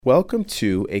Welcome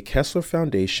to a Kessler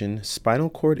Foundation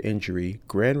Spinal Cord Injury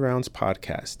Grand Rounds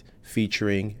podcast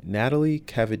featuring Natalie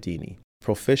Cavadini,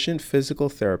 proficient physical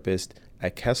therapist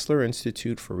at Kessler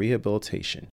Institute for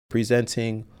Rehabilitation,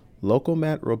 presenting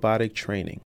Lokomat Robotic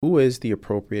Training, Who is the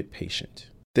Appropriate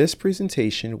Patient? This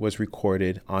presentation was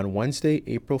recorded on Wednesday,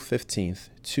 April 15th,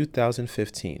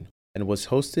 2015, and was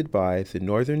hosted by the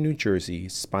Northern New Jersey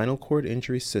Spinal Cord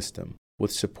Injury System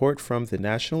with support from the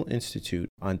National Institute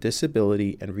on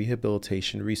Disability and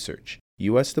Rehabilitation Research,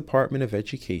 U.S. Department of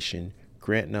Education,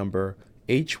 grant number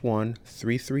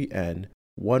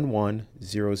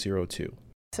H133N11002.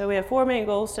 So we have four main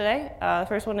goals today. The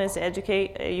first one is to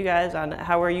educate you guys on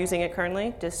how we're using it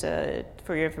currently, just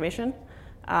for your information.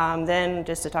 Then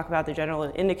just to talk about the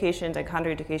general indications and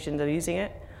contraindications of using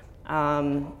it.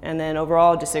 And then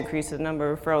overall, just increase the number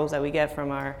of referrals that we get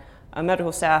from our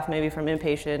medical staff, maybe from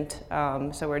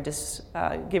inpatient, so we're just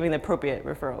giving the appropriate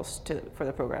referrals for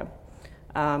the program.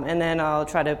 And then I'll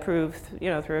try to prove,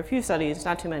 through a few studies,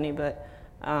 not too many, but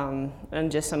and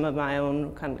just some of my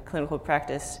own kind of clinical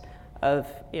practice of,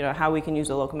 how we can use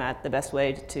the Lokomat the best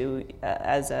way to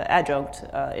as an adjunct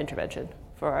intervention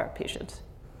for our patients.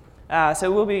 So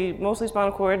it will be mostly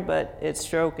spinal cord, but it's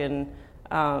stroke, and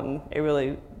it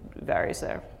really varies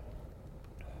there.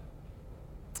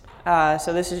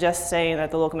 So this is just saying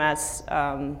that the Lokomat's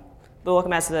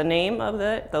the name of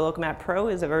the Lokomat Pro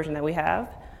is the version that we have.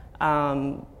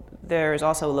 There's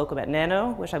also Lokomat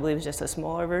Nano, which I believe is just a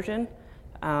smaller version.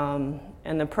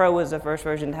 And the Pro was the first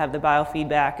version to have the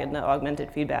biofeedback and the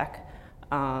augmented feedback.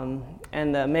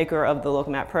 And the maker of the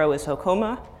Lokomat Pro is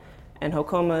Hokoma, and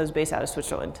Hokoma is based out of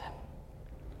Switzerland.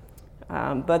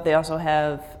 But they also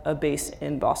have a base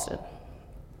in Boston.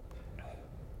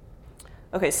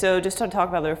 Okay, so just to talk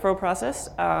about the referral process,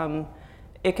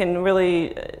 it can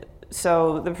really,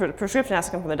 so the prescription has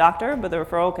to come from the doctor, but the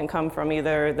referral can come from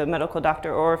either the medical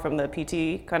doctor or from the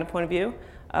PT kind of point of view.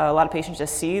 A lot of patients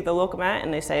just see the Lokomat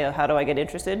and they say, how do I get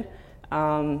interested?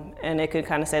 And it could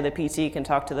kind of say the PT can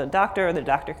talk to the doctor, or the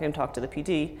doctor can talk to the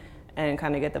PT and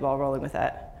kind of get the ball rolling with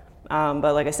that.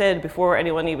 But like I said, before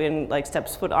anyone even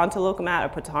steps foot onto Lokomat or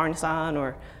puts a harness on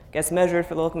or gets measured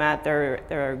for the Lokomat,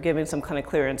 they're given some kind of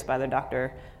clearance by their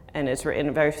doctor, and it's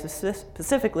written very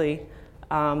specifically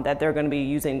that they're going to be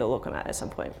using the Lokomat at some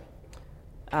point.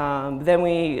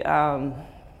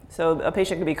 So a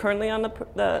patient could be currently on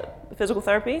the physical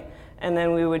therapy, and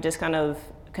then we would just kind of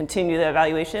continue the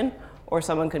evaluation, or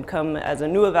someone could come as a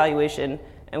new evaluation,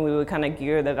 and we would kind of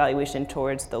gear the evaluation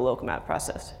towards the Lokomat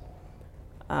process.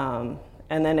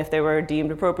 And then if they were deemed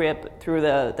appropriate through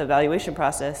the evaluation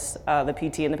process, the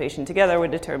PT and the patient together would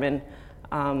determine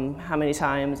how many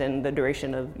times and the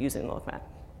duration of using the Lokomat.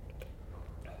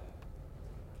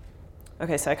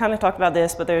 Okay, so I kind of talked about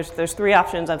this, but there's three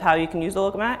options of how you can use the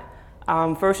Lokomat.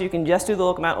 First, you can just do the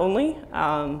Lokomat only.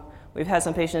 We've had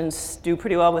some patients do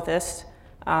pretty well with this,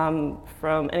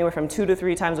 from anywhere from 2 to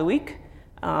 3 times a week,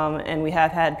 and we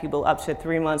have had people up to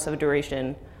 3 months of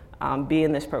duration be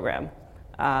in this program.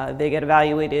 They get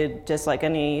evaluated just like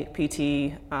any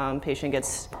PT patient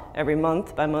gets every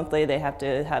month. Bi-monthly, they have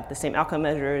to have the same outcome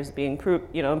measures, being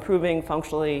improving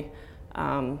functionally.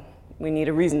 We need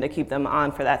a reason to keep them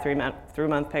on for that 3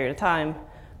 month period of time.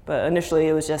 But initially,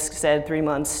 it was just said 3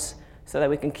 months so that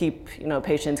we can keep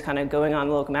patients kind of going on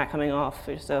the Lokomat, coming off,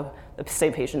 so the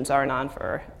same patients aren't on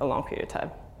for a long period of time.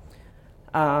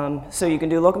 So you can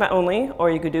do Lokomat only,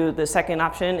 or you could do the second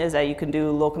option is that you can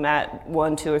do Lokomat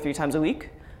 1, 2, or 3 times a week.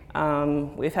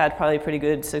 We've had probably pretty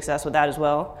good success with that as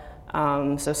well.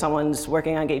 So someone's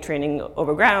working on gait training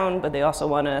over ground, but they also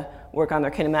want to work on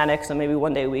their kinematics, so maybe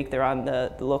 1 day a week they're on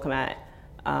the Lokomat.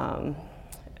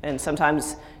 And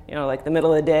sometimes, like the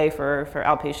middle of the day for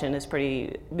outpatient is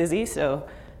pretty busy, so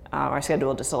our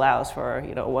schedule just allows for,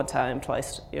 one time,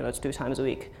 twice, it's 2 times a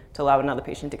week to allow another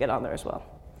patient to get on there as well.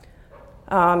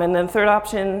 And then the third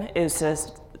option is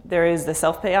there is the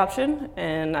self-pay option,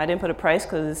 and I didn't put a price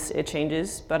because it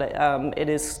changes, but it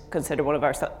is considered one of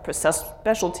our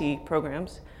specialty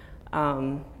programs.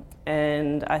 And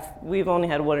we've only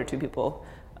had 1 or 2 people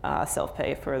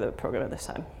self-pay for the program at this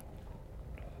time.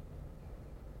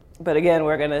 But again,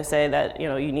 we're going to say that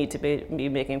you need to be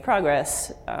making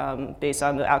progress based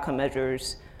on the outcome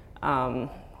measures,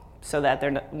 so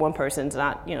that one person's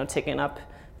not taking up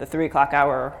the 3 o'clock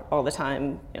hour all the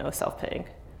time, self-paying.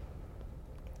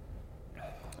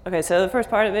 Okay, so the first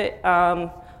part of it,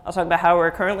 I'll talk about how we're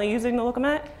currently using the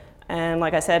Lokomat. And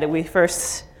like I said, we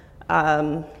first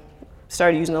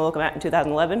started using the Lokomat in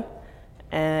 2011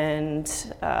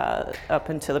 and up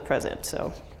until the present.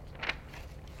 So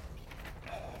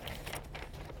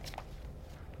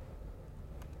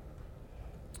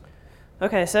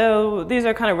Okay, so these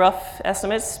are kind of rough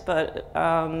estimates, but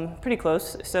pretty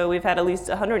close. So we've had at least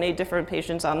 108 different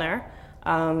patients on there.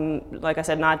 Like I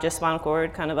said, not just spinal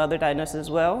cord, kind of other diagnoses as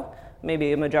well.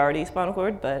 Maybe a majority spinal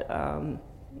cord, but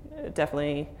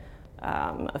definitely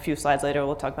a few slides later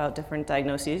we'll talk about different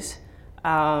diagnoses.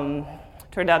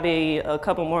 Turned out to be a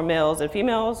couple more males than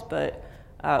females, but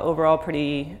overall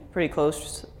pretty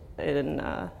close in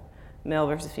male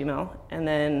versus female. And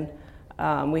then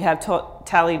we have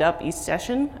tallied up each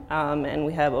session, and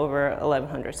we have over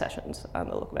 1,100 sessions on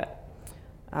the Lokomat.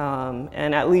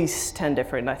 And at least 10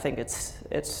 different. I think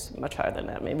it's much higher than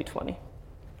that, maybe 20.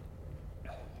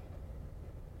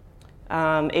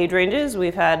 Age ranges,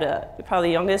 we've had probably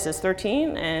the youngest is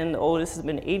 13, and the oldest has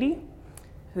been 80,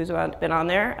 who's been on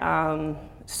there.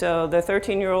 So the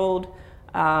 13-year-old,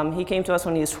 he came to us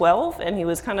when he was 12, and he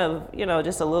was kind of,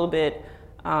 just a little bit,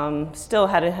 still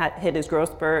hadn't hit his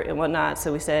growth spurt and whatnot.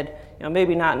 So we said,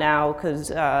 maybe not now, because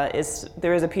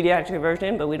there is a pediatric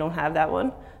version, but we don't have that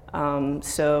one.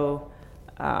 So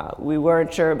we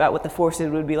weren't sure about what the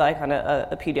forces would be like on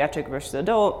a pediatric versus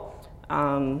adult.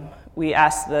 We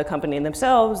asked the company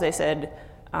themselves. They said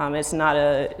it's not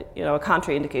a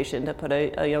contraindication to put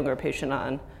a younger patient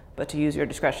on, but to use your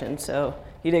discretion. So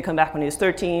he did come back when he was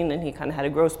 13, and he kind of had a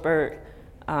growth spurt,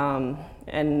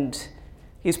 and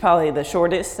he's probably the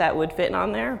shortest that would fit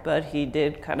on there, but he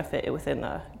did kind of fit within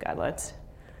the guidelines.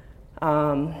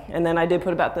 And then I did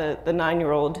put about the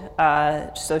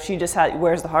 9-year-old. So she just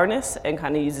wears the harness and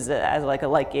kind of uses it as like a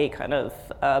light gait kind of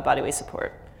body weight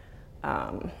support.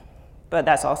 But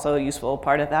that's also a useful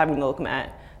part of having the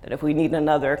Lokomat, that if we need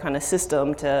another kind of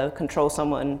system to control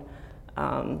someone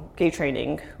gait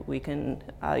training, we can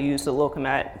use the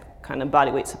Lokomat kind of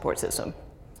body weight support system.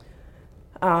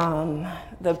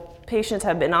 The patients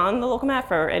have been on the Lokomat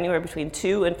for anywhere between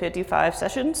 2 and 55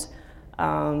 sessions.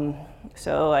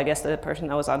 So I guess the person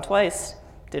that was on twice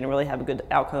didn't really have a good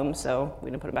outcome, so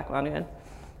we didn't put him back on again.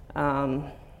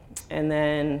 And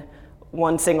then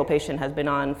one single patient has been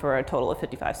on for a total of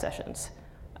 55 sessions.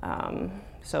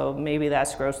 So maybe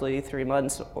that's grossly 3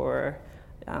 months, or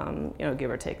give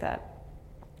or take that.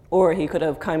 Or he could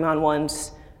have come on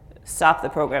once, stopped the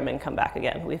program, and come back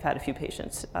again. We've had a few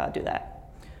patients do that.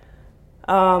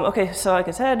 Okay, so like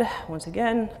I said, once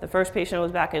again, the first patient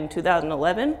was back in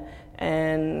 2011,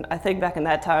 and I think back in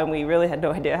that time we really had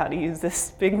no idea how to use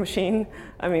this big machine.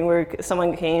 I mean,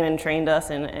 someone came and trained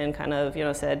us and kind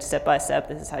of said step by step,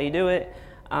 this is how you do it.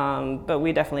 But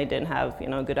we definitely didn't have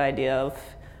a good idea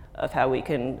of how we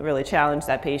can really challenge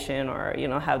that patient, or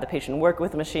have the patient work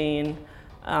with the machine.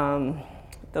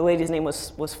 The lady's name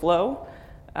was Flo.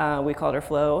 We called her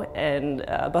Flo, and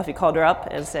Buffy called her up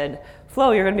and said,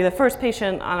 "Flo, you're going to be the first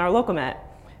patient on our Lokomat."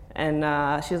 And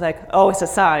she was like, "Oh, it's a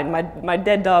sign. My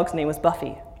dead dog's name was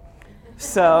Buffy."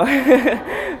 So,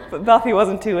 but Buffy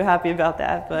wasn't too happy about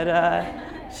that, but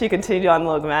she continued on the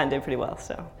Lokomat and did pretty well.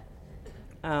 So,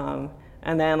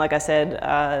 and then, like I said,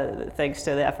 thanks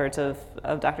to the efforts of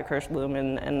Dr. Kirschblum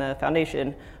and the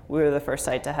foundation, we were the first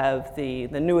site to have the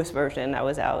newest version that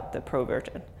was out, the Pro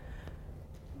version.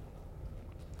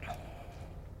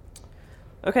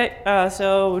 Okay,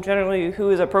 so generally,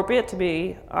 who is appropriate to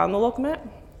be on the Lokomat?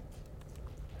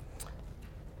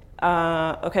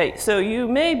 Okay, so you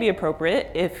may be appropriate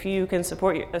if you can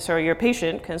support your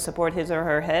patient can support his or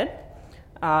her head.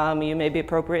 You may be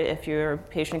appropriate if your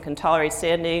patient can tolerate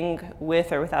standing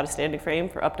with or without a standing frame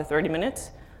for up to 30 minutes.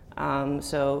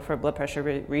 So for blood pressure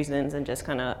reasons and just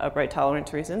kind of upright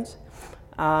tolerance reasons.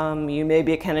 You may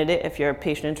be a candidate if your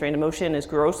patient in range of motion is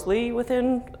grossly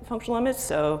within functional limits.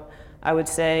 So I would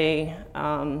say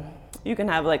you can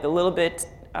have like a little bit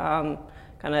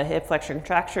kind of hip flexion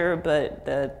contracture, but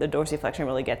the dorsiflexion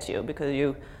really gets you because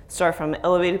you start from an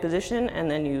elevated position and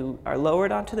then you are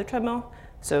lowered onto the treadmill.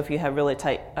 So if you have really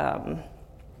tight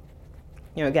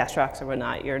gastrocs or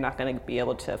whatnot, you're not going to be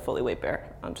able to fully weight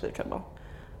bear onto the treadmill.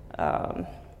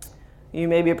 You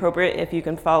may be appropriate if you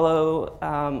can follow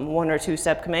 1 or 2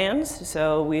 step commands.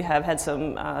 So we have had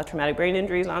some traumatic brain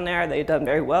injuries on there. They've done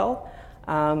very well.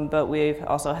 But we've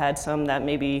also had some that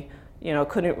maybe,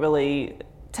 couldn't really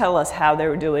tell us how they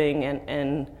were doing,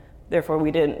 and therefore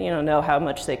we didn't, know how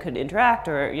much they could interact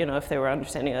or, if they were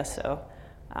understanding us. So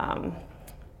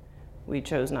we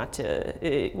chose not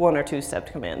to. 1 or 2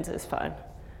 step commands is fine.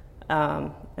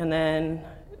 And then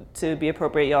to be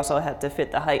appropriate, you also have to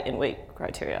fit the height and weight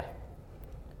criteria.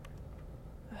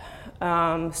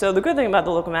 So the good thing about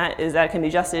the Lokomat is that it can be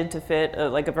adjusted to fit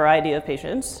like a variety of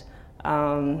patients.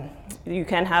 You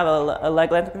can have a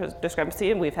leg length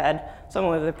discrepancy, and we've had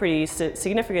someone with a pretty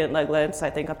significant leg length, I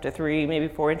think up to 3, maybe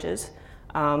 4 inches,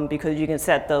 because you can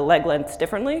set the leg lengths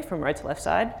differently from right to left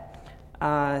side.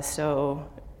 So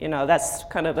that's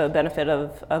kind of a benefit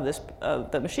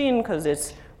of the machine, because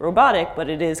it's robotic, but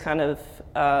it is kind of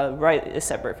right is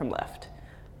separate from left.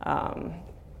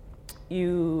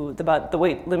 The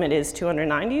weight limit is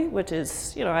 290, which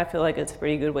is, I feel like it's a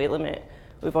pretty good weight limit.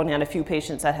 We've only had a few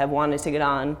patients that have wanted to get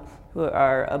on who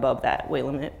are above that weight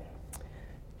limit.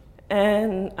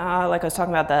 And like I was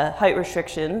talking about the height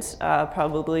restrictions,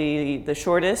 probably the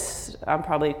shortest, I'm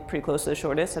probably pretty close to the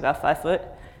shortest, about 5 foot.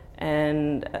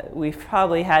 And we've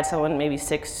probably had someone maybe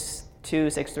 6'2",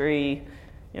 6'3",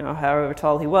 however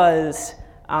tall he was.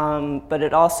 But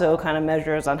it also kind of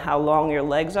measures on how long your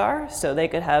legs are. So they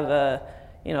could have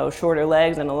shorter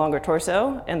legs and a longer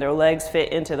torso, and their legs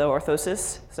fit into the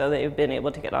orthosis, so they've been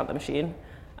able to get on the machine.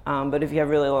 But if you have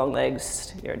really long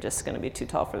legs, you're just going to be too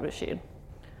tall for the machine.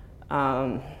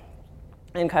 And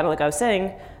kind of like I was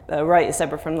saying, the right is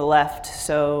separate from the left,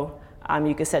 so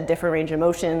you can set different range of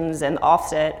motions and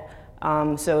offset.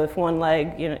 So if one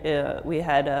leg, we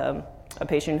had a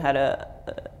patient who had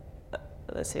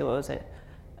let's see, what was it?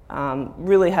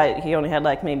 Really high, he only had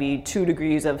like maybe 2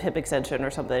 degrees of hip extension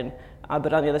or something,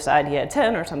 but on the other side he had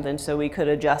 10 or something, so we could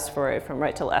adjust for it from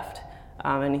right to left,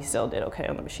 and he still did okay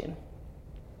on the machine.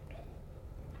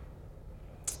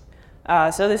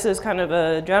 So this is kind of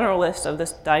a general list of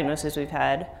the diagnoses we've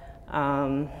had,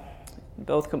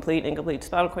 both complete and incomplete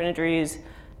spinal cord injuries,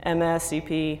 MS,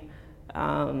 CP.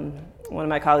 One of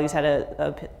my colleagues had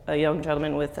a young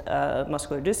gentleman with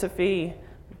muscular dystrophy,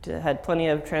 had plenty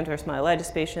of transverse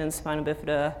myelitis patients, spina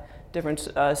bifida, different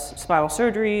spinal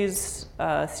surgeries,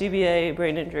 CVA,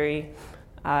 brain injury.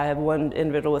 I have one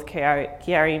individual with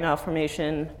Chiari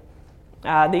malformation. The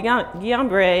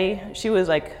Guillain-Barré, she was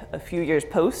like a few years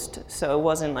post, so it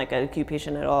wasn't like an acute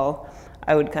patient at all.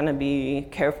 I would kind of be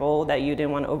careful that you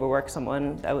didn't want to overwork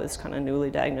someone that was kind of newly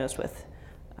diagnosed with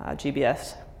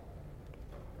GBS.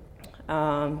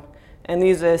 And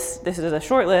this is a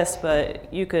short list,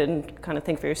 but you can kind of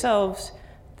think for yourselves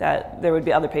that there would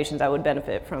be other patients that would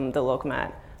benefit from the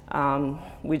Lokomat.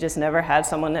 We just never had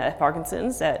someone that had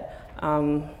Parkinson's that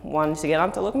wanted to get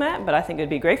onto Lokomat, but I think it'd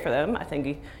be great for them. I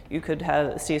think you could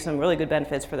see some really good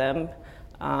benefits for them.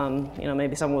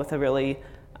 Maybe someone with a really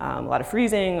lot of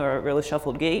freezing or a really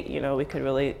shuffled gait. We could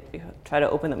really try to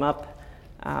open them up.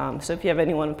 So if you have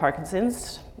anyone with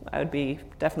Parkinson's, I would be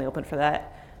definitely open for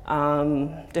that.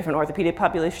 Different orthopedic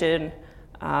population.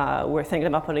 We're thinking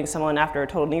about putting someone after a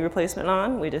total knee replacement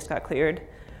on. We just got cleared,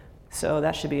 so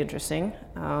that should be interesting.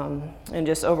 And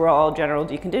just overall general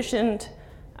deconditioned.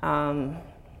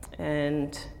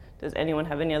 And does anyone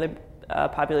have any other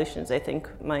populations they think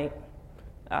might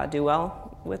do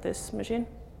well with this machine?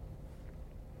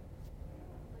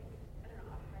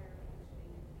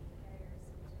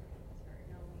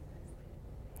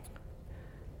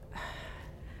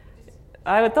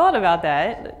 I had thought about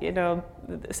that,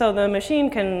 so the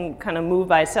machine can kind of move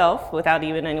by itself without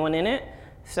even anyone in it.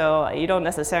 So you don't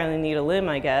necessarily need a limb,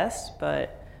 I guess,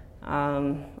 but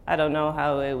I don't know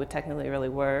how it would technically really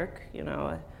work.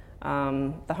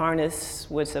 The harness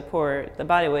would support the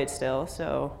body weight still,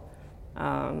 so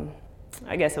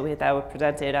I guess if that would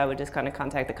present it, I would just kind of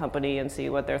contact the company and see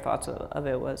what their thoughts of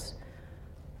it was.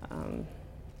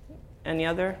 Any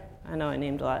other? I know I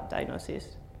named a lot of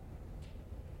diagnoses.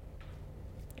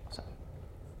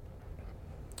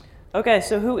 Okay,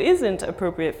 so who isn't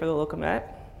appropriate for the Lokomat?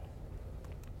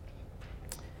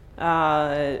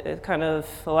 A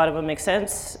lot of them make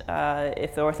sense.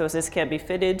 If the orthosis can't be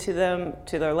fitted to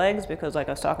their legs, because like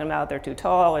I was talking about, they're too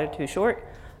tall or too short,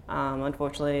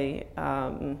 unfortunately,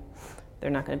 they're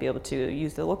not going to be able to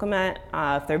use the Lokomat.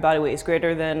 If their body weight is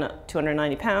greater than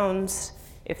 290 pounds,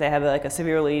 if they have a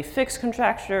severely fixed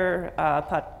contracture,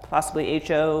 possibly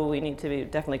HO, we need to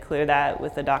definitely clear that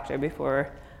with the doctor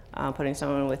before putting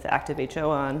someone with active HO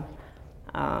on.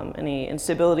 Any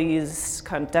instabilities,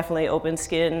 definitely open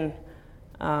skin,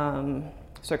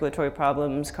 circulatory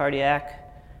problems,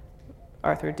 cardiac,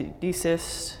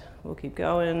 arthrodesis, we'll keep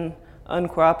going,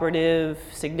 uncooperative,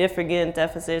 significant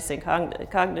deficits in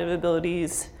cognitive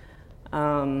abilities.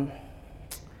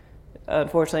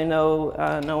 Unfortunately,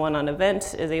 no one on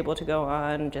event is able to go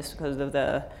on just because of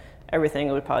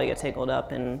everything would probably get tangled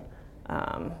up, and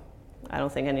I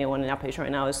don't think anyone in outpatient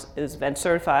right now is event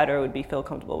certified or would feel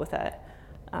comfortable with that.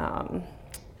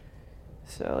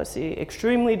 So let's see,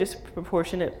 extremely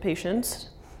disproportionate patients,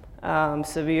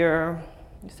 severe.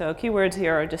 So keywords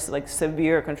here are just like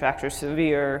severe contracture,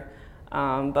 severe.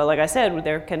 But like I said,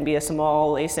 there can be a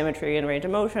small asymmetry in range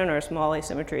of motion or a small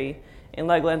asymmetry in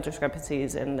leg length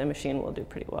discrepancies, and the machine will do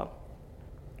pretty well.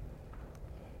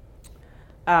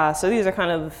 So these are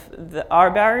kind of our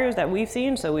barriers that we've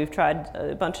seen. So we've tried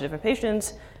a bunch of different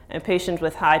patients, And patients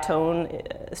with high tone,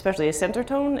 especially a center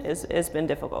tone, has been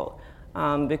difficult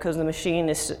because the machine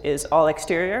is all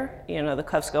exterior. The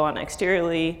cuffs go on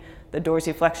exteriorly. The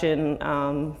dorsiflexion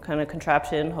kind of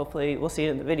contraption, hopefully we'll see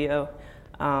it in the video,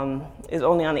 is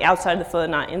only on the outside of the foot,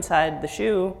 not inside the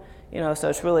shoe. So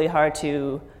it's really hard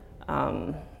to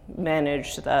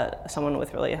manage someone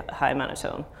with really high amount of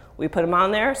tone. We put them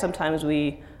on there. Sometimes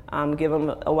we give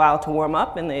them a while to warm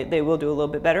up, and they will do a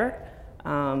little bit better.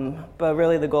 But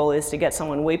really the goal is to get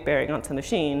someone weight bearing onto the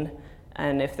machine,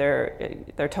 and if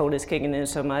their tone is kicking in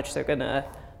so much, they're gonna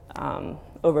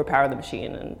overpower the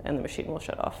machine, and the machine will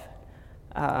shut off.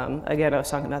 Again, I was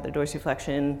talking about the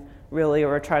dorsiflexion, really,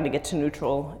 or trying to get to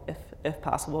neutral if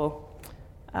possible.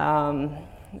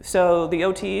 So the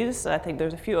OTs, I think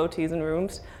there's a few OTs in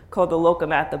rooms, called the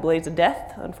Lokomat the Blades of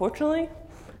Death, unfortunately.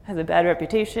 Has a bad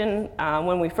reputation.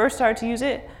 When we first started to use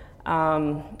it,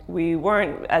 we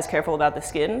weren't as careful about the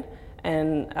skin,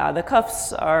 and the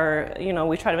cuffs are,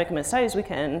 we try to make them as tight as we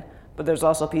can, but there's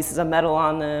also pieces of metal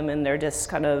on them, and they're just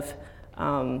kind of,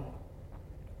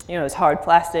 it's hard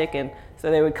plastic, and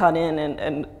so they would cut in,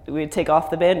 and we'd take off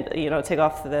the band, take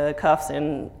off the cuffs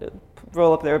and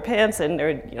roll up their pants, and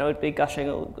it'd be gushing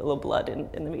a little blood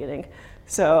in the beginning.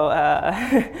 So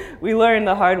we learned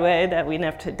the hard way that we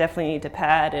definitely need to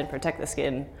pad and protect the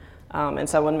skin. And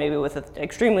someone maybe with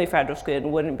extremely fragile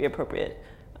skin wouldn't be appropriate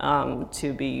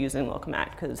to be using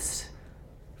Lokomat, because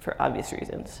for obvious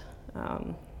reasons.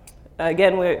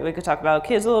 Again, we could talk about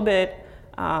kids a little bit,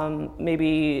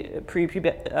 maybe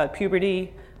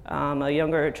pre-puberty, a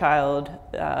younger child,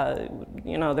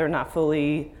 they're not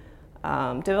fully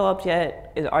developed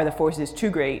yet. Are the forces too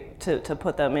great to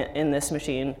put them in this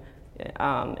machine?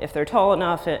 If they're tall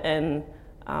enough and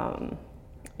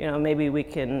maybe we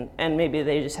can, and maybe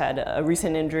they just had a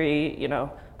recent injury,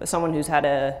 but someone who's had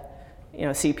a,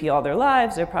 CP all their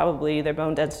lives, their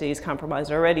bone density is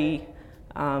compromised already.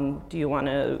 Do you want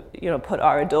to, put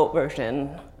our adult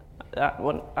version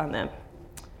on them?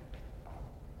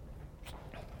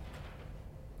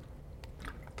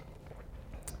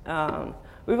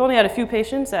 We've only had a few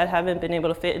patients that haven't been able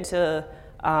to fit into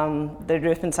their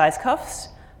different size cuffs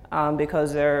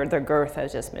because their girth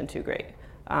has just been too great.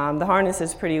 The harness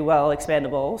is pretty well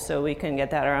expandable, so we can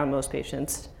get that around most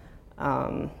patients.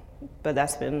 But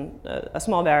that's been a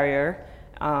small barrier.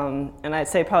 And I'd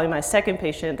say probably my second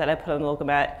patient that I put on the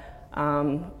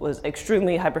Lokomat was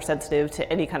extremely hypersensitive to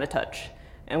any kind of touch.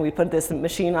 And we put this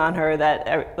machine on her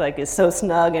that is so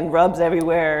snug and rubs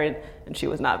everywhere, and she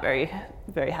was not very,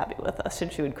 very happy with us,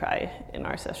 and she would cry in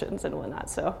our sessions and whatnot.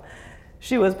 So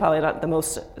she was probably not the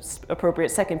most appropriate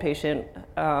second patient.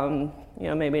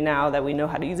 Maybe now that we know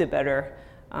how to use it better,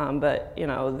 but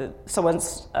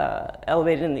someone's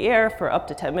elevated in the air for up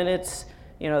to 10 minutes,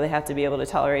 they have to be able to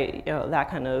tolerate, that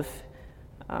kind of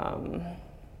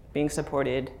being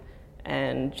supported,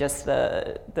 and just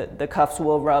the cuffs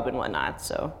will rub and whatnot.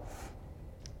 So,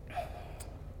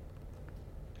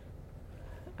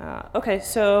 okay,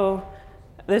 so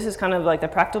this is kind of like the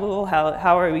practical,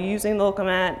 how are we using the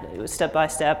Lokomat? It was step by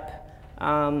step.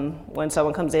 When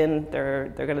someone comes in,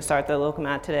 they're going to start the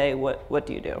Lokomat today. What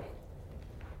do you do?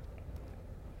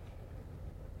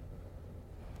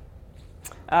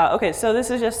 Okay, so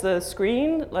this is just the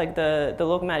screen. Like the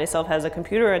Lokomat itself has a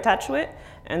computer attached to it,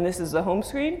 and this is the home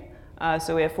screen.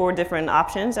 So we have 4 different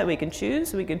options that we can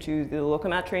choose. We can choose the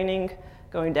Lokomat training.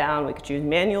 Going down, we could choose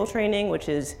manual training, which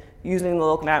is using the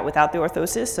Lokomat without the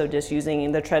orthosis, so just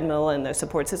using the treadmill and the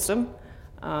support system.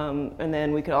 And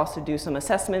then we could also do some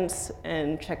assessments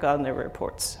and check on their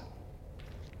reports.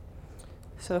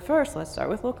 So first, let's start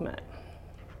with Lokomat.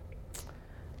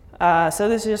 So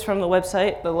this is just from the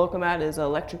website. The Lokomat is an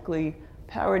electrically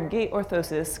powered gait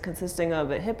orthosis consisting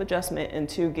of a hip adjustment and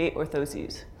 2 gait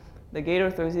orthoses. The gait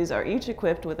orthoses are each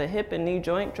equipped with a hip and knee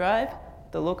joint drive.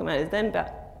 The Lokomat is then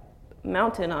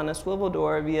mounted on a swivel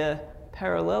door via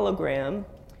parallelogram,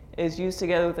 is used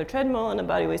together with a treadmill and a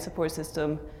bodyweight support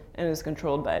system, and is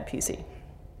controlled by a PC.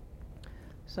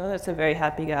 So that's a very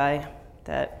happy guy.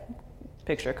 That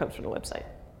picture comes from the website.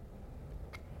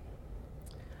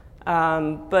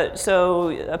 But so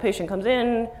a patient comes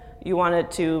in, you wanted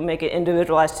to make it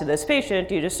individualized to this patient.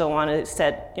 You just don't want to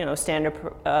set, standard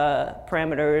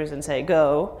parameters and say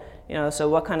go. So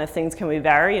what kind of things can we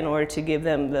vary in order to give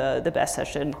them the best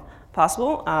session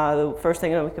possible? The first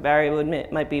thing that we could vary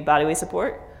might be bodyweight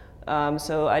support.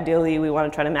 So ideally, we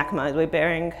want to try to maximize weight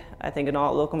bearing. I think in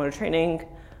all locomotor training,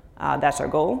 that's our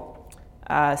goal.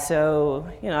 So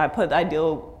I put the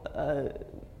ideal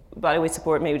bodyweight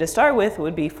support maybe to start with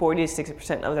would be 40 to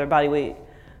 60% of their body weight.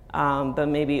 But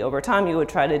maybe over time, you would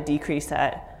try to decrease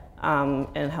that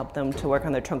and help them to work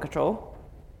on their trunk control.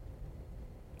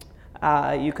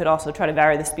 You could also try to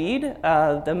vary the speed.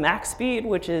 The max speed,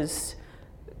 which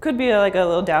could be like a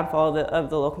little downfall of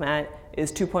the Lokomat,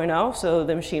 is 2.0, so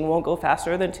the machine won't go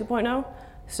faster than 2.0.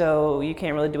 So you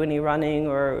can't really do any running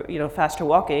or faster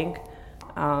walking.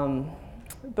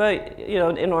 But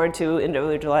in order to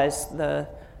individualize the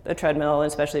treadmill,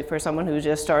 especially for someone who's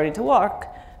just starting to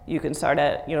walk, you can start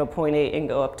at 0.8 and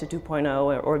go up to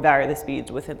 2.0 or vary the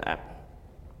speeds within that.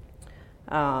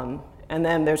 And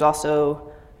then there's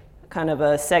also kind of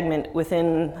a segment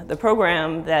within the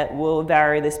program that will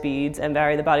vary the speeds and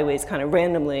vary the body weights kind of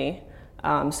randomly,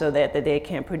 so that they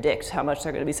can't predict how much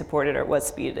they're going to be supported or what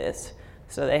speed it is.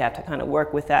 So they have to kind of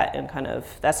work with that, and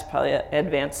that's probably an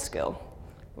advanced skill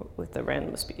with the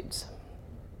random speeds.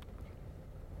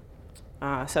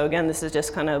 So again, this is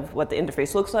just kind of what the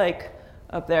interface looks like.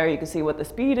 Up there you can see what the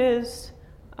speed is.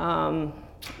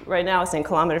 Right now it's in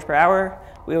kilometers per hour.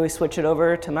 We always switch it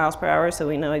over to miles per hour so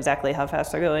we know exactly how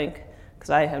fast they're going, because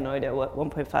I have no idea what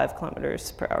 1.5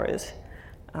 kilometers per hour is.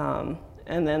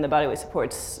 And then the body weight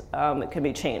supports, it can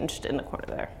be changed in the corner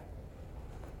there.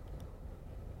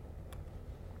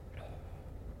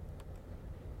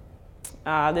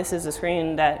 This is a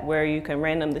screen where you can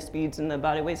random the speeds in the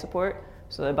body weight support.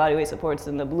 So the body weight support's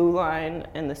in the blue line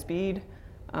and the speed.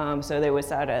 So they would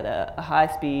start at a high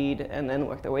speed and then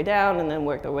work their way down and then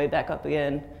work their way back up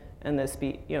again. And the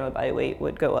speed, the body weight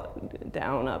would go up,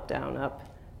 down, up,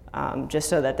 just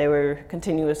so that they were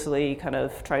continuously kind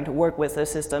of trying to work with the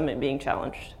system and being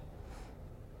challenged.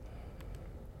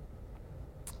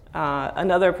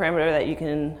 Another parameter that you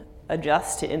can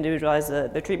adjust to individualize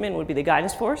the treatment would be the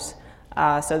guidance force.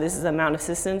 So this is the amount of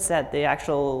assistance that the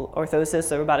actual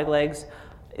orthosis or robotic legs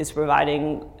is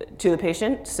providing to the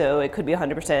patient. So it could be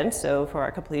 100%. So for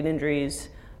our complete injuries,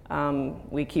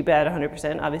 we keep it at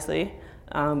 100%, obviously.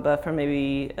 But for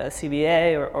maybe a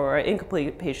CVA or an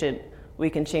incomplete patient, we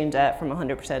can change that from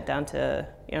 100% down to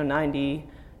 90.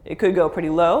 It could go pretty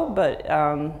low, but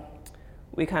I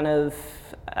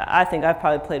think I've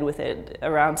probably played with it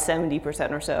around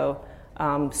 70% or so.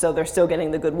 So they're still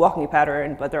getting the good walking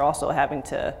pattern, but they're also having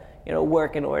to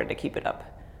work in order to keep it up.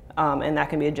 And that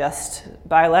can be adjusted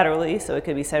bilaterally, so it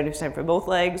could be 70% for both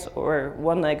legs, or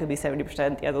one leg could be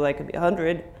 70%, the other leg could be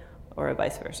 100, or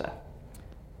vice versa.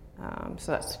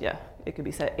 So it could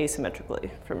be set asymmetrically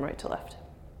from right to left.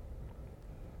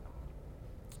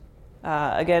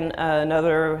 Again,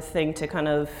 another thing to kind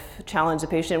of challenge the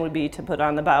patient would be to put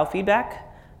on the biofeedback.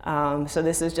 So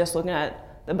this is just looking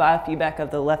at the biofeedback of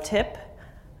the left hip,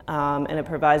 and it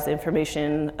provides the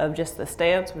information of just the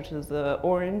stance, which is the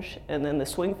orange, and then the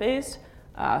swing phase.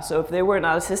 So if they were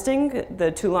not assisting,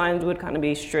 the two lines would kind of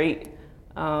be straight,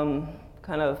 kind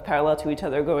of parallel to each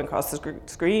other going across the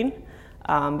screen.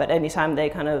 But anytime they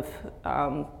kind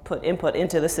of put input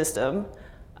into the system,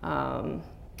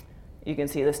 you can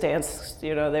see the stance,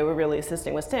 they were really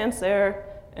assisting with stance there,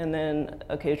 and then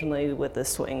occasionally with the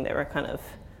swing they were kind of,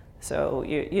 so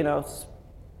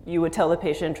you would tell the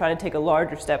patient, try to take a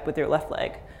larger step with your left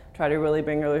leg, try to really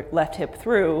bring your left hip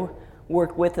through,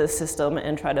 work with the system,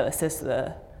 and try to assist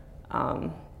the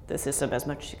system as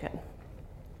much as you can.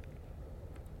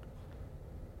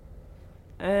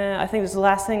 I think this is the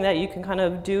last thing that you can kind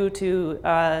of do to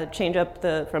change up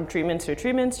from treatments to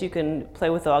treatments. You can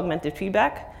play with the augmented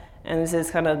feedback, and this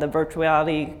is kind of the virtual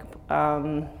reality,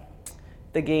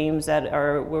 the games that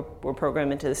were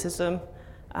programmed into the system.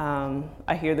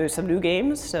 I hear there's some new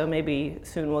games, so maybe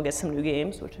soon we'll get some new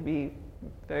games, which would be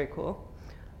very cool.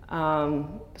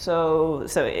 So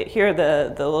here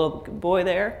the little boy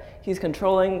there, he's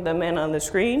controlling the man on the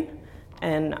screen.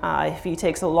 And if he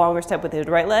takes a longer step with his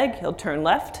right leg, he'll turn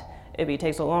left. If he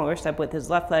takes a longer step with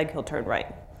his left leg, he'll turn right.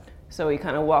 So he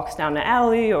kind of walks down an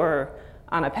alley or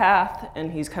on a path,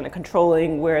 and he's kind of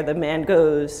controlling where the man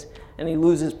goes, and he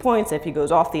loses points if he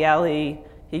goes off the alley.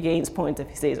 He gains points if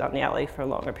he stays on the alley for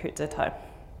longer periods of time.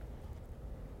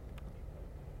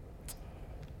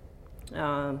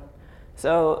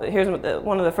 So here's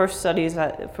one of the first studies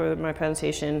for my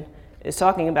presentation is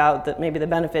talking about maybe the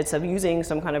benefits of using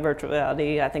some kind of virtual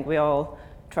reality. I think we all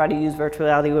try to use virtual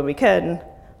reality when we can.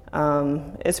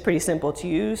 It's pretty simple to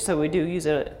use, so we do use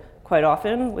it quite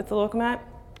often with the Lokomat.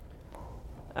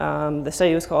 The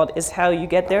study was called "Is How You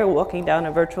Get There, Walking Down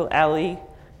a Virtual Alley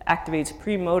Activates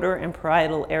Premotor and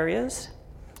Parietal Areas."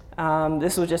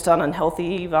 This was just done on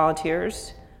healthy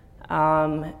volunteers,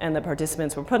 and the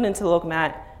participants were put into the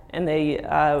Lokomat, and they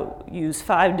used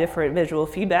 5 different visual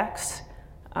feedbacks.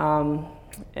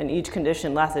 And each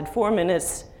condition lasted 4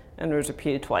 minutes and was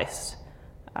repeated twice.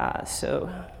 So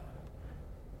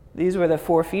these were the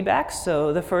 4 feedbacks.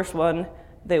 So the first one,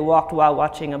 they walked while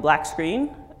watching a black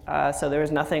screen. So there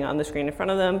was nothing on the screen in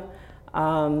front of them.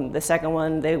 The second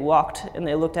one, they walked and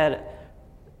they looked at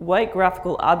white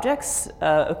graphical objects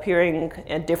appearing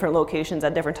at different locations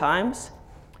at different times.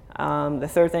 The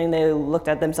third thing, they looked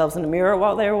at themselves in the mirror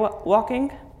while they were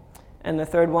walking. And the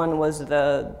third one was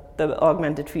the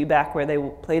augmented feedback, where they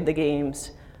played the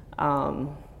games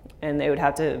and they would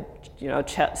have to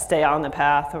stay on the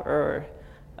path or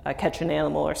catch an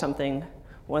animal or something.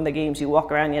 One of the games, you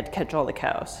walk around, you had to catch all the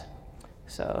cows.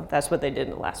 So that's what they did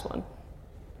in the last one.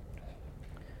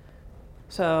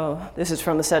 So this is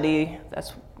from the study.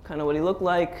 That's kind of what he looked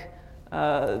like.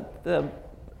 The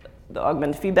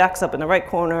augmented feedback's up in the right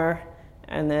corner,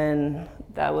 and then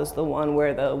that was the one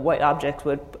where the white objects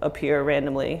would appear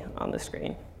randomly on the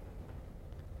screen.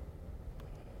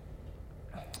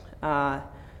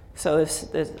 So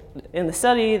in the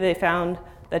study, they found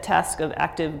the task of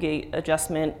active gait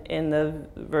adjustment in the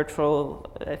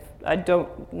virtual, I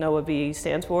don't know what V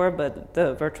stands for, but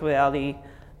the virtual reality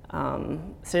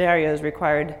scenarios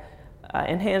required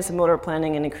enhanced motor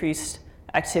planning and increased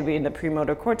activity in the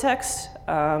premotor cortex.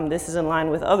 This is in line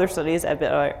with other studies that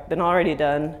have been already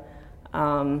done,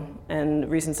 and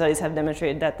recent studies have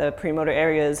demonstrated that the premotor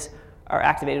areas are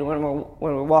activated when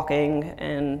we're walking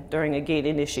and during a gait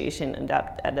initiation and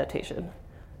adaptation.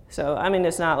 So, I mean,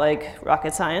 it's not like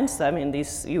rocket science. I mean,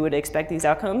 you would expect these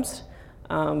outcomes,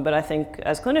 but I think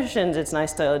as clinicians, it's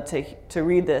nice to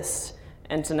read this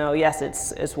and to know, yes,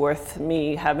 it's worth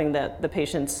me having the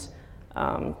patients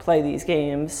play these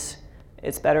games.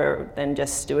 It's better than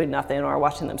just doing nothing or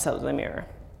watching themselves in the mirror.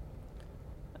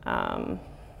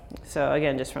 So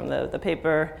again, just from the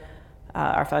paper,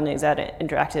 our findings that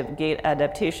interactive gait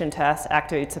adaptation task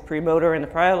activates the premotor and the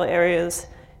parietal areas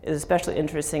is especially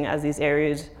interesting as these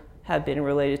areas have been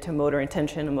related to motor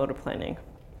intention and motor planning.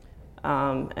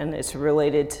 And it's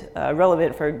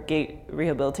relevant for gait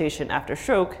rehabilitation after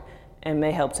stroke and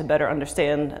may help to better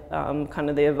understand kind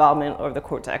of the involvement of the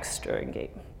cortex during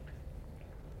gait.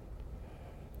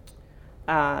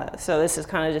 So this is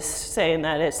kind of just saying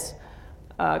that it's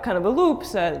kind of a loop,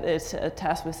 so it's a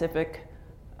task-specific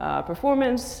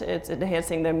performance. It's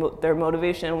enhancing their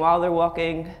motivation while they're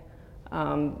walking,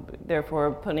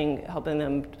 therefore helping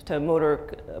them to motor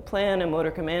plan and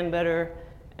motor command better.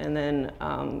 And then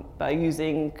by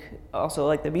using also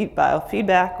like the beat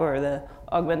biofeedback or the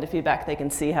augmented feedback, they can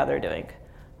see how they're doing.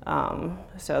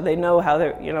 So they know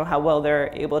how well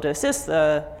they're able to assist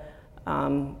the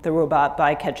robot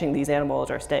by catching these animals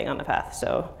or staying on the path.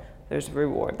 So there's a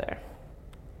reward there.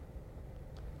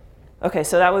 Okay,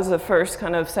 so that was the first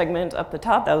kind of segment up the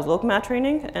top. That was Lokomat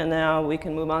training, and now we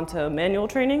can move on to manual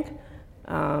training.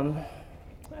 I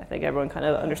think everyone kind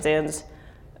of understands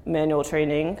manual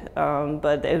training,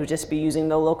 but it would just be using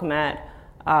the Lokomat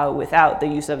without the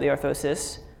use of the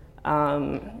orthosis.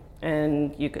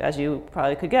 And as you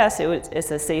probably could guess, it's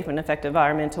a safe and effective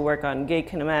environment to work on gait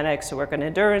kinematics, to work on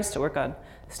endurance, to work on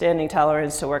standing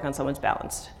tolerance, to work on someone's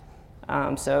balance.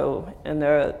 So in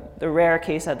the rare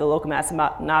case that the Lokomat's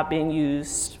not being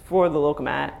used for the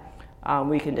Lokomat,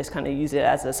 we can just kind of use it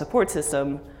as a support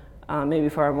system, maybe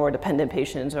for our more dependent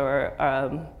patients or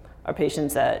our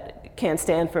patients that can't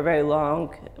stand for very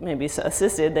long, maybe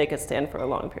assisted, they could stand for a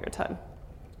long period of time.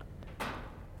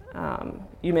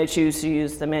 You may choose to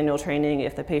use the manual training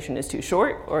if the patient is too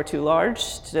short or too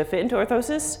large to fit into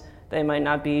orthosis. They might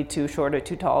not be too short or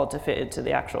too tall to fit into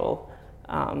the actual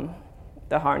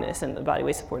the harness and the body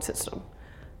weight support system.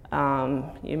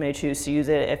 You may choose to use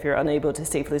it if you're unable to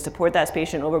safely support that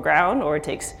patient over ground, or it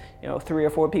takes 3 or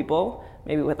 4 people.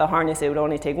 Maybe with a harness, it would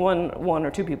only take one or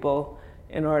 2 people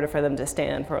in order for them to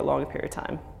stand for a long period of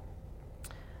time.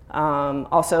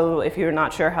 Also, if you're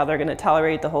not sure how they're going to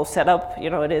tolerate the whole setup,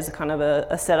 it is kind of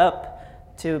a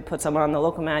setup to put someone on the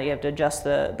Lokomat. You have to adjust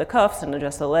the cuffs and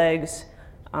adjust the legs.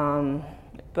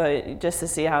 But just to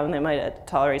see how they might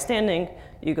tolerate standing,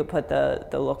 you could put the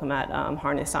Lokomat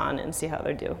harness on and see how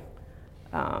they do.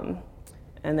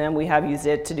 And then we have used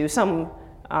it to do some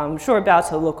short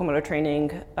bouts of locomotor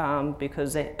training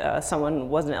because someone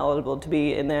wasn't eligible to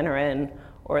be in the NRN,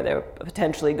 or they're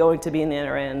potentially going to be in the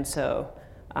NRN, so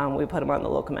we put them on the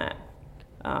Lokomat.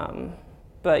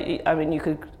 But I mean, you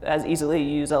could as easily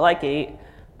use a light gait,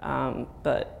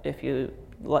 but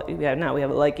now we have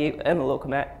a light gait and a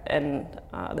Lokomat and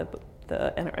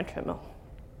the NRN treadmill.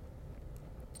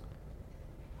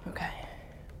 Okay.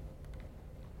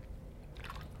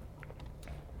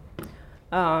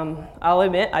 I'll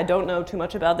admit I don't know too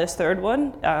much about this third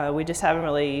one. We just haven't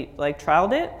really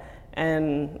trialed it,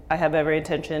 and I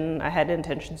had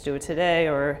intentions to do it today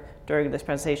or during this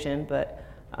presentation, but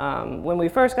when we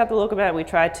first got the Lokomat, we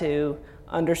tried to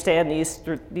understand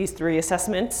these 3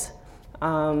 assessments.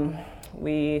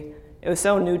 We it was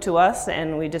so new to us,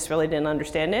 and we just really didn't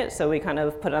understand it, so we kind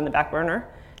of put it on the back burner,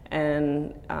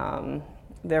 and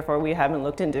therefore we haven't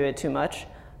looked into it too much.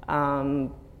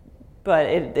 But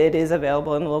it is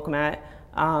available in the Lokomat.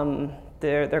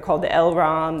 They're called the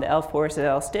LROM, the L-Force, and the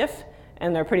L-Stiff,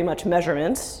 and they're pretty much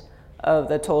measurements of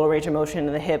the total range of motion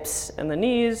in the hips and the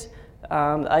knees,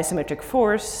 the isometric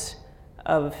force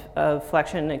of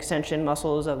flexion and extension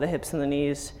muscles of the hips and the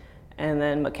knees, and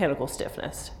then mechanical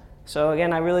stiffness. So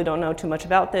again, I really don't know too much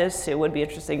about this. It would be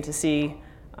interesting to see,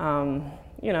 collect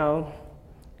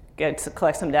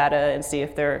some data and see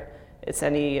if it's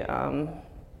any,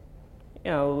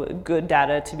 good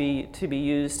data to be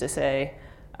used to say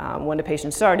when the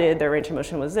patient started, their range of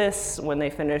motion was this. When they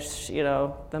finished,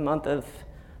 the month of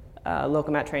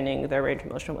Lokomat training, their range of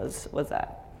motion was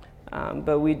that.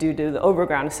 But we do the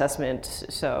overground assessment,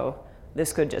 so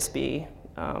this could just be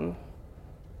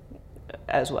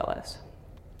as well as.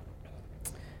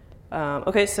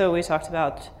 Okay, so we talked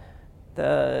about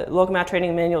the Lokomat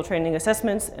training, manual training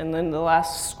assessments, and then the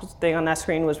last thing on that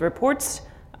screen was reports.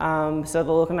 So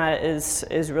the Lokomat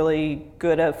is really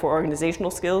good for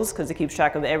organizational skills because it keeps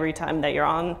track of every time that you're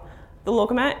on the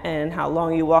Lokomat and how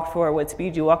long you walked for, what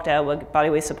speed you walked at, what body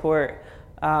weight support.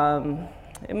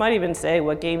 It might even say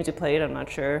what games you played, I'm not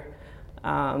sure.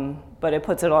 But it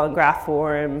puts it all in graph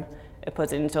form. It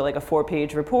puts it into like a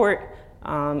 4-page report,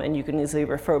 and you can easily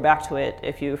refer back to it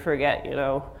if you forget,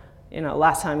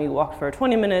 last time you walked for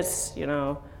 20 minutes,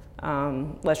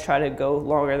 let's try to go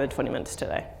longer than 20 minutes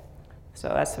today. So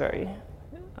that's very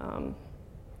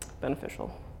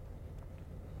beneficial.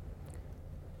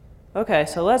 Okay,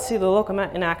 so let's see the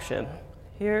Lokomat in action.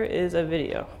 Here is a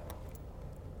video.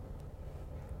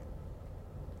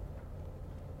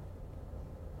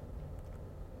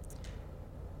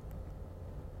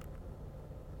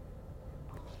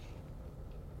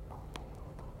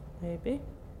 Maybe.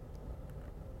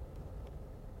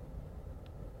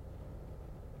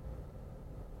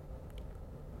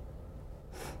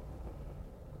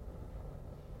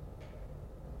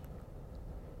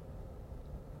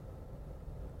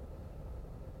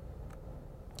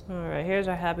 All right, here's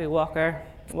our happy walker,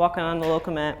 walking on the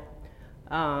Lokomat.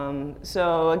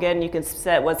 So again, you can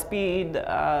set what speed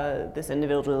this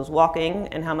individual is walking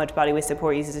and how much body weight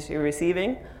support he's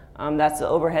receiving. That's the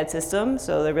overhead system.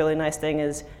 So the really nice thing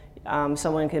is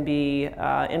someone can be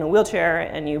in a wheelchair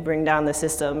and you bring down the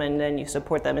system and then you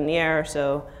support them in the air.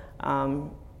 So,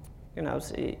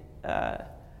 it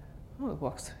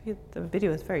walks, the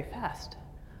video is very fast.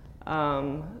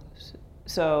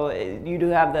 So you do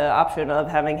have the option of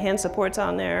having hand supports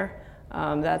on there.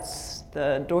 That's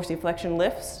the dorsiflexion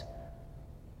lifts.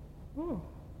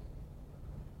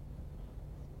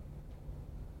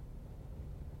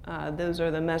 Those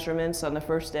are the measurements on the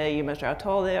first day. You measure how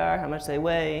tall they are, how much they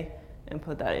weigh, and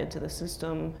put that into the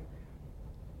system.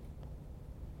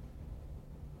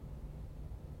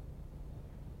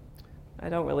 I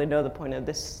don't really know the point of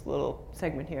this little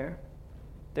segment here.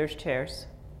 There's chairs.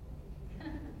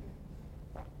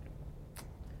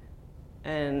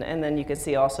 And then you can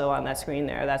see also on that screen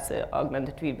there, that's the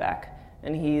augmented feedback.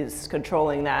 And he's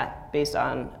controlling that based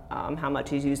on how much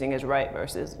he's using his right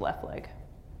versus left leg.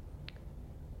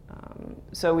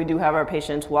 So we do have our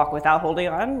patients walk without holding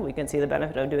on. We can see the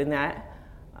benefit of doing that.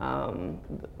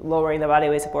 Lowering the body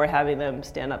weight support, having them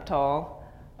stand up tall.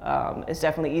 It's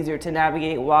definitely easier to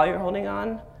navigate while you're holding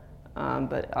on,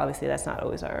 but obviously that's not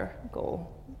always our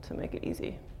goal, to make it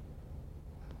easy.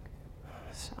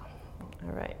 So,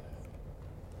 all right.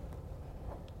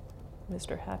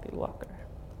 Mr. Happy Walker.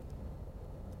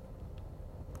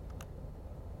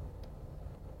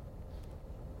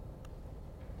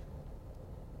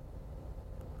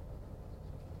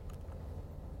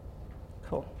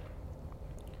 Cool.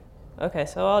 Okay,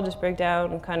 so I'll just break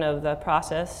down kind of the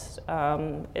process.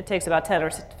 It takes about 10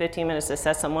 or 15 minutes to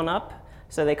set someone up.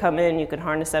 So they come in, you can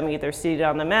harness them either seated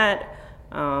on the mat,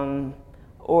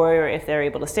 or if they're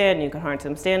able to stand, you can harness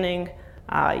them standing.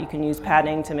 You can use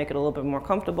padding to make it a little bit more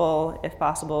comfortable if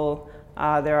possible.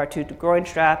 There are 2 groin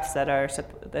straps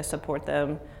that support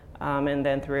them, and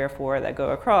then 3 or 4 that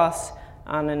go across.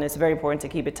 And it's very important to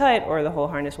keep it tight or the whole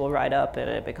harness will ride up and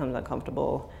it becomes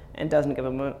uncomfortable and doesn't give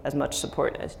them as much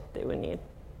support as they would need.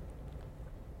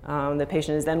 The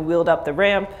patient is then wheeled up the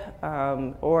ramp,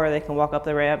 or they can walk up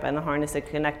the ramp and the harness is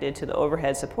connected to the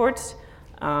overhead supports.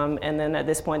 And then at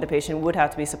this point, the patient would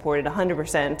have to be supported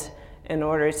 100% in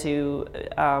order to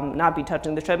not be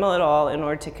touching the treadmill at all in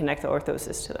order to connect the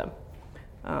orthosis to them.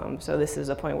 So this is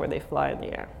a point where they fly in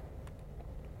the air.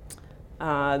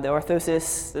 The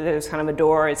orthosis, there's kind of a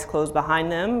door, it's closed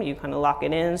behind them. You kind of lock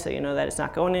it in so you know that it's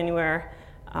not going anywhere.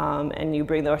 and you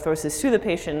bring the orthosis to the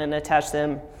patient and attach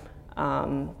them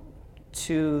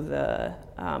to the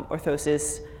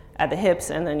orthosis at the hips,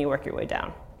 and then you work your way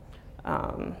down.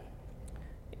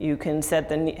 You can set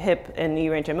the hip and knee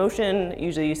range of motion.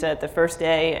 Usually you set it the first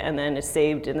day, and then it's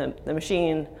saved in the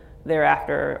machine.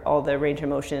 Thereafter, all the range of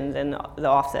motions and the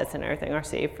offsets and everything are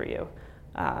saved for you.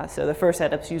 So the first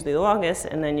setup's usually the longest,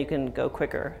 and then you can go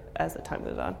quicker as the time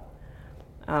goes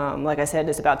on. Like I said,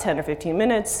 it's about 10 or 15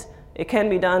 minutes. It can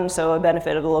be done, so a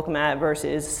benefit of the Lokomat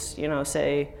versus,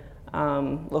 say,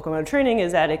 locomotor training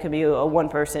is that it could be a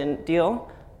one-person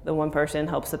deal. The one person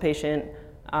helps the patient.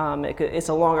 It's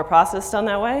a longer process done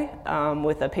that way.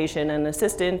 With a patient and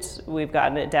assistant, we've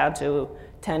gotten it down to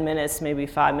 10 minutes, maybe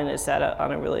 5 minutes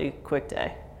on a really quick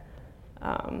day.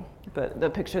 But the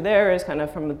picture there is kind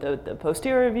of from the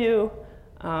posterior view.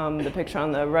 The picture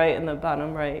on the right and the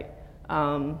bottom right,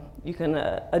 you can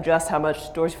adjust how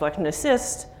much dorsiflexion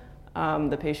assist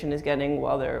the patient is getting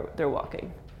while they're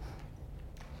walking.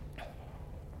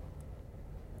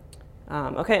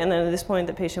 Okay, and then at this point,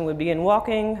 the patient would begin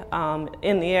walking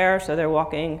in the air, so they're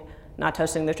walking, not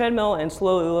touching the treadmill, and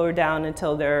slowly lower down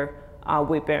until they're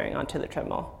weight bearing onto the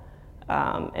treadmill.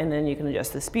 And then you can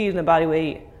adjust the speed and the body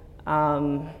weight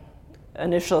for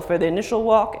the initial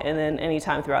walk, and then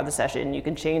anytime throughout the session, you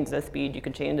can change the speed, you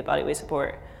can change the body weight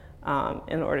support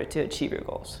in order to achieve your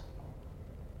goals.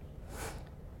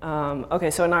 Okay,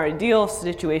 so in our ideal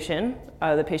situation,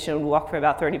 the patient would walk for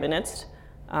about 30 minutes.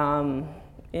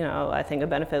 I think a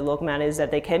benefit of Lokomat is that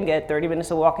they can get 30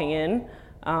 minutes of walking in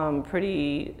on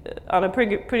a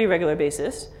pretty regular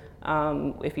basis.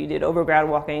 If you did overground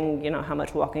walking, how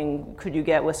much walking could you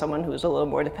get with someone who's a little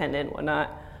more dependent,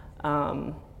 whatnot.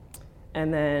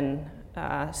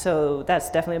 So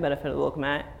that's definitely a benefit of the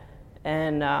Lokomat.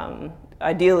 And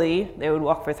ideally, they would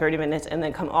walk for 30 minutes and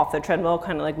then come off the treadmill,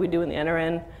 kind of like we do in the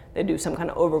NRN. They do some kind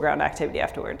of overground activity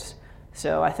afterwards.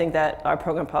 So I think that our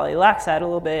program probably lacks that a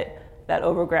little bit, that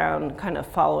overground kind of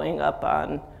following up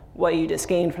on what you just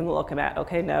gained from the Lokomat.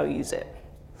 Okay, now use it.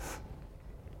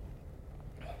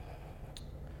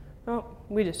 Oh,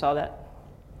 we just saw that.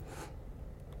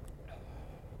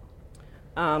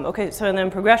 Okay, so then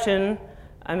progression,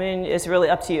 it's really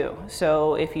up to you.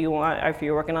 So if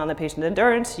you're working on the patient's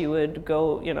endurance, you would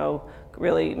go,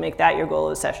 really make that your goal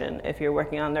of the session. If you're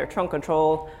working on their trunk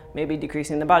control, maybe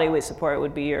decreasing the body weight support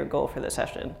would be your goal for the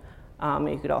session.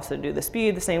 You could also do the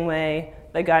speed the same way,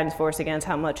 the guidance force against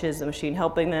how much is the machine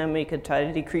helping them. You could try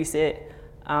to decrease it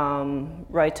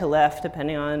right to left,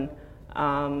 depending on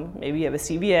maybe you have a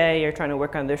CVA, you're trying to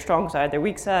work on their strong side, their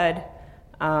weak side.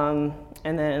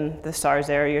 And then the stars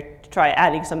there, you try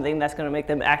adding something that's going to make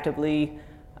them actively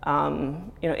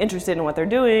interested in what they're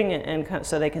doing, and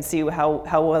so they can see how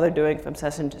well they're doing from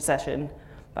session to session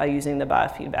by using the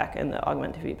biofeedback and the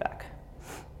augmented feedback.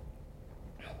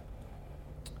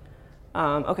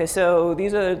 Okay, so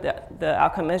these are the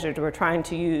outcome measures we're trying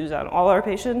to use on all our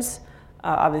patients.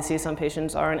 Obviously, some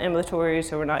patients are in ambulatory,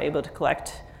 so we're not able to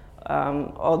collect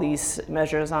all these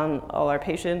measures on all our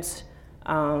patients.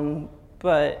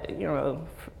 But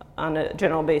on a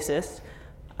general basis,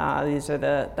 these are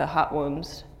the hot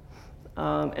ones.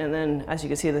 And then, as you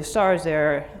can see, the stars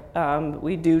there,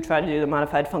 we do try to do the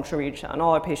modified functional reach on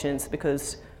all our patients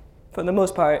because, for the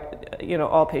most part,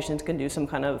 all patients can do some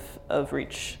kind of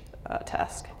reach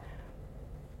task.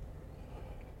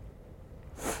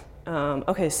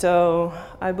 Okay, so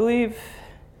I believe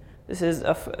this is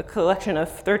a collection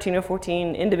of 13 or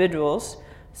 14 individuals.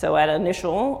 So at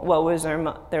initial, what was their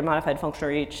modified functional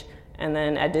reach? And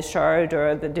then at discharge,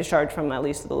 or the discharge from at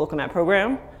least the Lokomat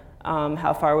program,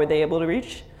 how far were they able to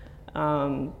reach?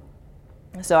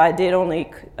 So I did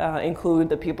only include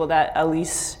the people that at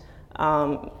least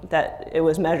that it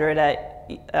was measured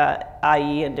at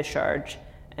IE and discharge,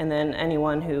 and then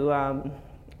anyone who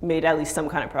made at least some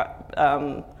kind of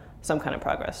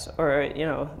progress, or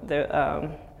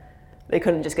they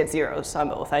couldn't just get zeros on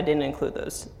both. I didn't include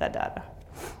that data.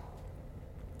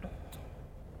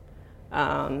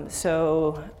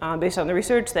 Based on the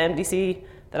research, the MDC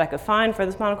that I could find for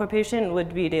this monocore patient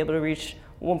would be able to reach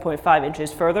 1.5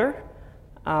 inches further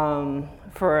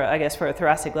for a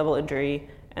thoracic level injury,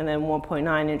 and then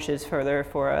 1.9 inches further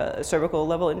for a cervical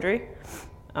level injury.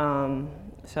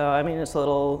 It's a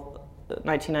little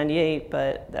 1998,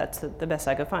 but that's the best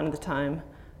I could find at the time.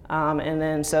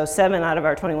 So 7 out of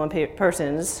our 21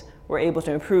 persons were able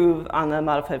to improve on the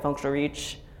modified functional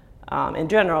reach in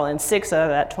general, and 6 out of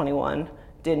that 21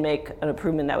 did make an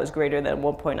improvement that was greater than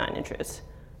 1.9 inches.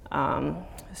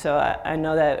 So I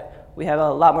know that we have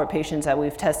a lot more patients that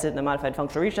we've tested the modified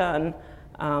functional reach on.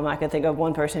 I can think of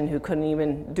one person who couldn't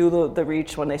even do the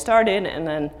reach when they started, and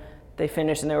then they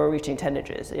finished and they were reaching 10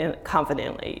 inches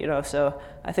confidently, So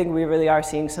I think we really are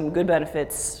seeing some good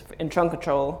benefits in trunk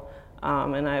control,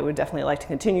 and I would definitely like to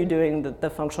continue doing the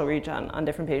functional reach on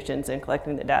different patients and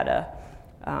collecting the data,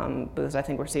 because I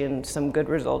think we're seeing some good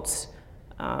results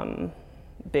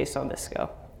based on this scale.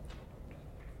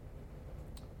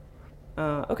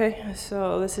 Okay,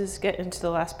 so this is getting to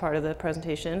the last part of the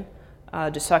presentation.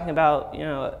 Just talking about,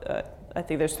 I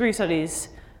think there's 3 studies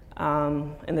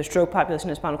in the stroke population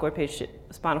and spinal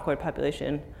cord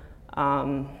population,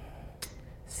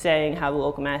 saying how the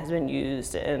LocaMAT has been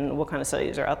used and what kind of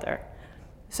studies are out there.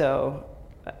 So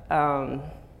I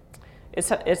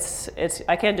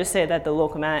can't just say that the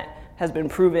LocaMAT has been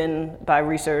proven by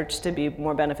research to be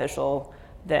more beneficial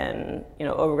than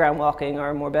overground walking,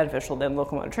 or more beneficial than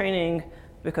locomotor training,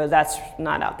 because that's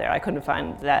not out there. I couldn't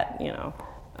find that,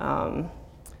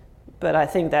 but I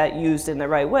think that used in the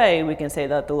right way, we can say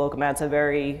that the LocaMAT's a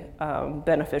very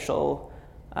beneficial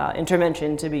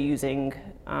intervention to be using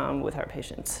with our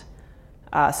patients.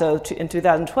 So in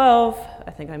 2012,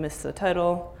 I think I missed the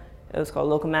title, it was called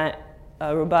LocaMAT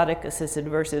Robotic Assisted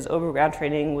versus Overground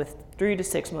Training with 3 to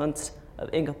 6 months of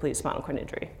incomplete spinal cord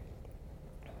injury.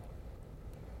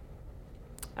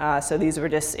 So these were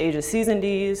just age of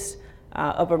C&Ds,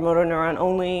 upper motor neuron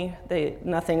only,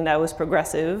 nothing that was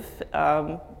progressive,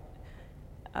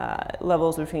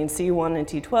 levels between C1 and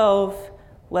T12,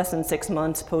 less than 6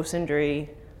 months post-injury,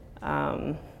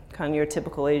 kind of your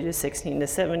typical ages 16 to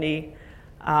 70,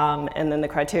 and then the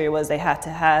criteria was they had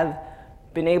to have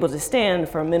been able to stand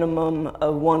for a minimum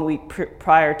of 1 week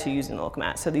prior to using the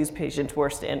LocaMAT. So these patients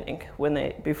were standing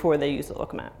before they used the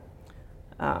LocaMAT.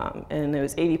 And there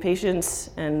was 80 patients,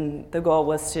 and the goal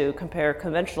was to compare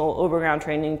conventional overground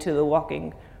training to the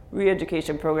walking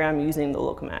re-education program using the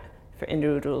LocaMAT for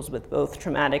individuals with both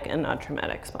traumatic and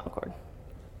non-traumatic spinal cord.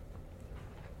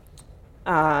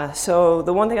 So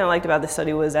the one thing I liked about this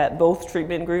study was that both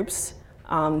treatment groups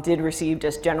did receive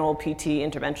just general PT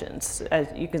interventions. As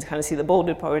you can kind of see the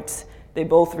bolded parts, they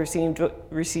both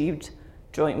received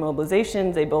joint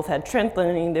mobilizations, they both had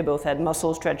strengthening, they both had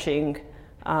muscle stretching,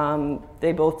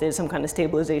 they both did some kind of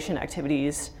stabilization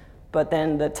activities, but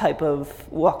then the type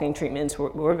of walking treatments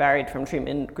were varied from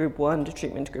treatment group 1 to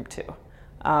treatment group 2.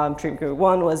 Treatment group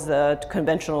 1 was the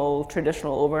conventional,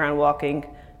 traditional overground walking,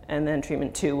 and then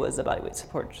treatment 2 was the bodyweight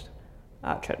support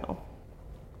treadmill,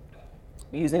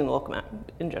 using the LocaMAT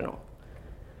in general.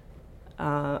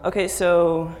 Okay,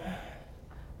 so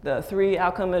the 3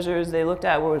 outcome measures they looked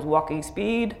at was walking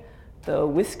speed, the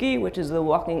WISCI, which is the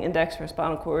walking index for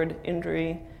spinal cord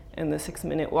injury, and the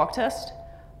 6-minute walk test.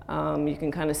 You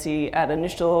can kind of see at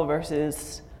initial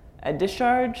versus at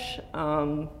discharge,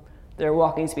 their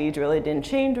walking speeds really didn't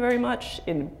change very much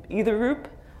in either group.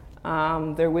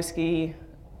 Their WISCI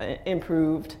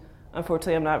improved.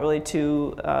 Unfortunately, I'm not really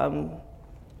too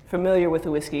familiar with the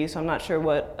WISCI, so I'm not sure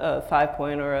what a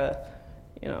 5-point or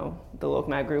the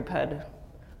LocaMAT group had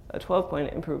a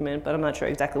 12-point improvement, but I'm not sure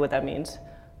exactly what that means.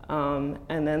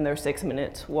 And then their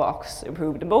 6-minute walks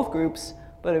improved in both groups,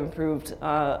 but improved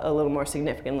a little more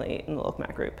significantly in the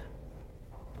LocaMAT group.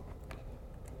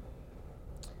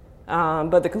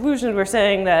 But the conclusions were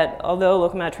saying that although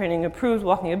LocaMAT training improved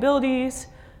walking abilities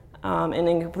in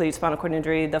incomplete spinal cord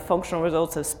injury, the functional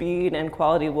results of speed and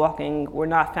quality of walking were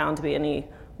not found to be any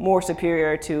more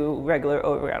superior to regular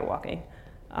overground walking.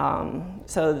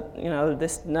 So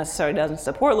this necessarily doesn't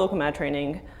support LocaMAT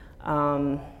training,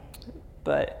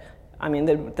 but I mean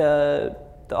the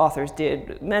authors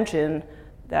did mention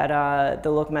that the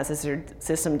LocaMAT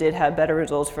system did have better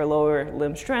results for lower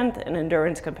limb strength and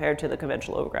endurance compared to the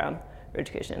conventional overground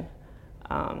education.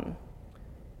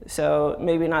 So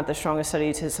maybe not the strongest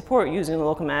study to support using the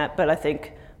LocaMAT, but I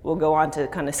think we'll go on to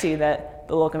kind of see that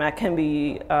the LocaMAT can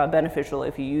be beneficial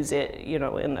if you use it, in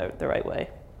the right way.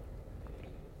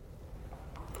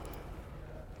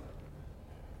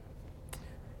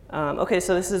 Okay,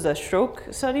 so this is a stroke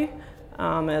study.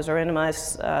 As a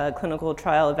randomized clinical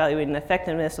trial evaluating the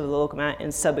effectiveness of the LocaMAT in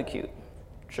subacute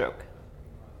stroke.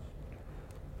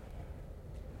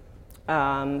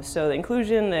 So the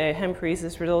inclusion, the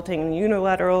hemiparesis resulting in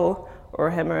unilateral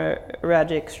or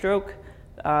hemorrhagic stroke.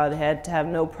 They had to have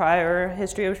no prior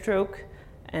history of stroke.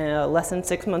 Less than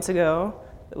 6 months ago,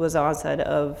 it was the onset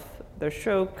of their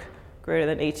stroke, greater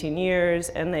than 18 years,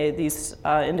 and these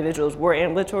individuals were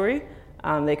ambulatory.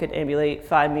 They could ambulate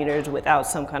 5 meters without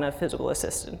some kind of physical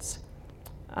assistance.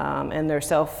 And their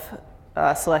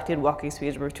self-selected walking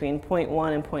speeds were between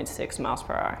 0.1 and 0.6 miles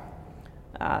per hour.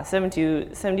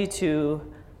 72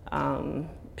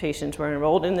 patients were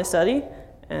enrolled in this study,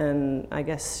 and I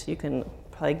guess you can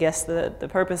probably guess the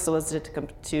purpose was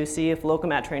to see if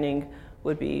LocaMAT training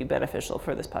would be beneficial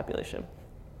for this population.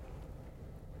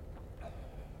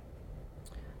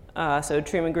 So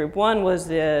treatment group 1 was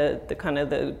the kind of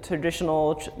the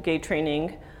traditional gait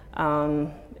training.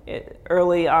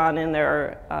 Early on in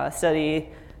their study,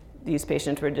 these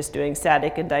patients were just doing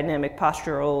static and dynamic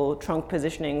postural, trunk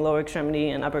positioning, lower extremity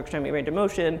and upper extremity range of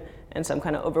motion, and some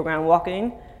kind of overground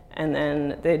walking. And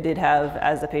then they did have,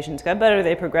 as the patients got better,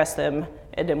 they progressed them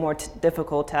into more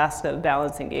difficult tasks of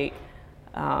balancing gait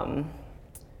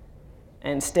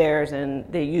and stairs, and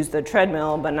they used the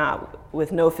treadmill, but not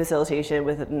with no facilitation,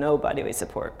 with no body weight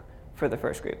support for the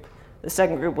first group. The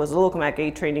second group was the Lokomat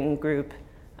gait training group,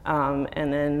 and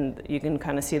then you can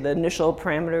kind of see the initial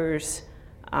parameters,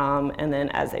 and then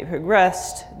as they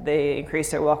progressed, they increased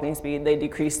their walking speed, they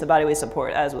decreased the body weight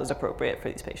support as was appropriate for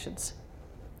these patients.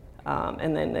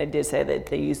 And then they did say that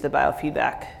they used the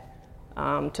biofeedback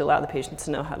to allow the patients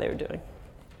to know how they were doing.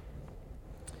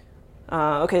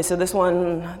 Okay, so this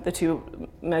one, the two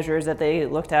measures that they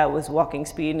looked at was walking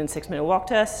speed and 6-minute walk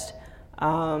test.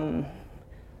 The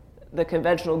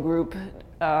conventional group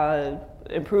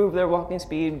improved their walking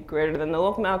speed greater than the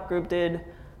Lokomat group did,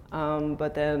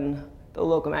 but then the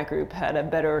Lokomat group had a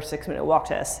better 6-minute walk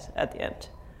test at the end,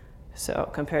 so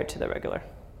compared to the regular.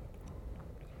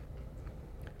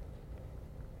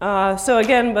 So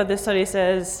again, but this study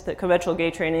says that conventional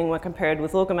gait training, when compared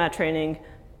with Lokomat training,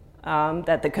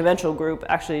 that the conventional group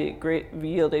actually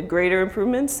yielded greater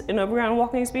improvements in overground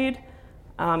walking speed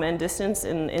and distance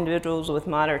in individuals with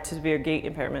moderate to severe gait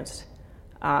impairments.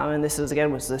 And this was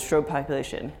the stroke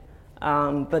population.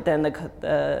 But then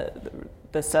the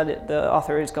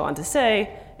authors go on to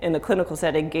say, in the clinical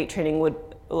setting, gait training would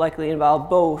likely involve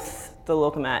both the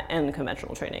Lokomat and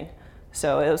conventional training.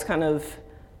 So it was kind of,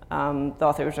 the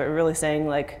authors are really saying,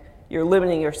 like, you're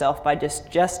limiting yourself by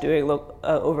just doing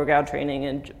overground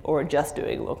training or just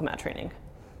doing Lokomat training.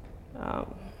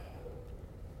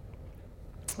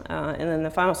 And then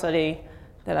the final study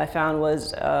that I found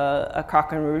was a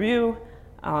Cochrane review,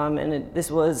 and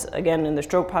this was, again, in the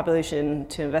stroke population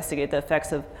to investigate the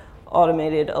effects of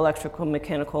automated electrical,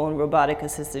 mechanical, and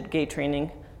robotic-assisted gait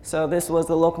training. So this was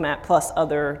the Lokomat plus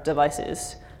other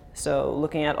devices. So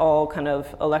looking at all kind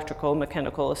of electrical,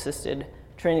 mechanical assisted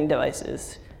training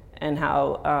devices and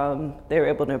how they were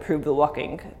able to improve the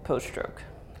walking post-stroke.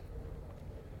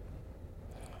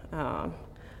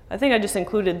 I think I just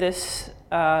included this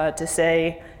to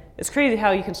say it's crazy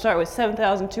how you can start with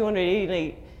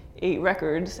 7,288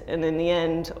 records, and in the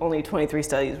end, only 23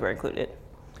 studies were included.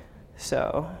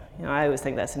 So, I always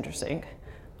think that's interesting.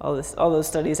 All those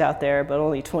studies out there, but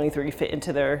only 23 fit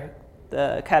into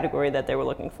the category that they were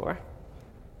looking for.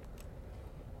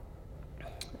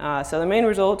 So the main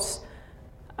results,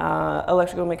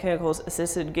 electrical mechanical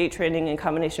assisted gait training in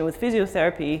combination with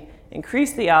physiotherapy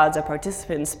increased the odds of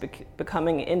participants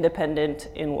becoming independent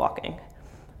in walking.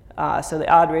 So the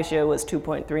odd ratio was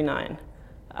 2.39.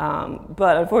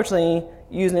 But unfortunately,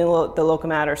 using the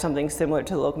Lokomat or something similar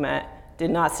to the Lokomat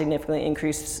did not significantly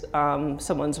increase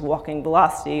someone's walking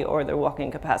velocity or their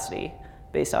walking capacity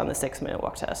based on the 6-minute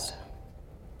walk test.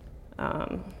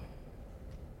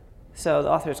 So the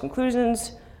author's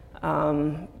conclusions,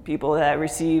 people that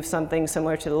receive something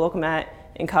similar to the Lokomat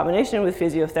in combination with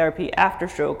physiotherapy after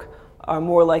stroke are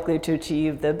more likely to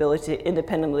achieve the ability to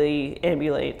independently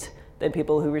ambulate than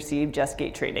people who receive just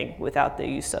gait training without the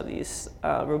use of these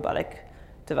robotic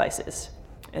devices.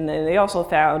 And then they also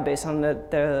found, based on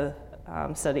the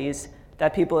studies,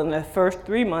 that people in the first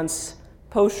 3 months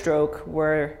post-stroke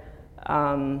were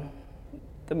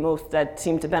the most that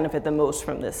seemed to benefit the most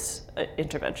from this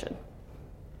intervention.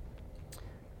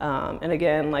 And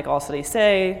again, like all studies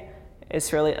say,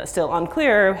 it's really still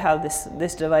unclear how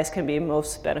this device can be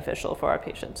most beneficial for our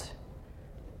patients.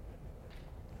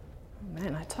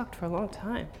 Man, I talked for a long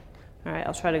time. All right,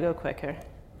 I'll try to go quick here.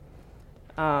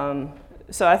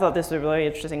 So I thought this was really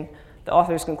interesting. The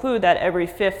authors conclude that every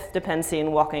 5th dependency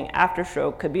in walking after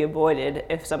stroke could be avoided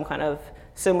if some kind of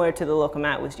similar to the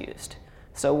Lokomat was used.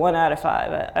 So 1 out of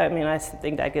 5. I mean, I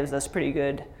think that gives us pretty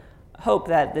good hope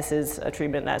that this is a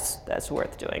treatment that's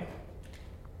worth doing.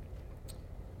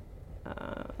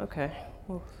 Okay,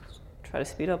 we'll try to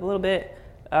speed up a little bit.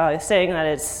 Saying that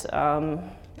it's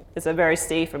a very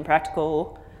safe and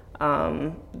practical,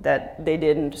 that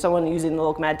someone using the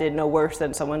Lokomat did no worse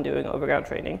than someone doing overground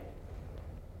training.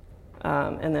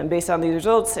 And then based on these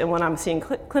results and what I'm seeing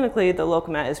clinically, the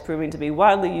Lokomat is proving to be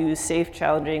widely used, safe,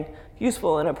 challenging,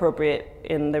 useful, and appropriate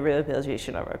in the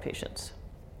rehabilitation of our patients.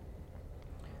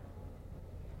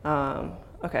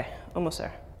 Okay, almost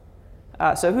there.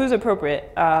 So who's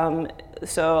appropriate?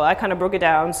 So I kind of broke it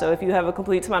down. So if you have a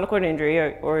complete spinal cord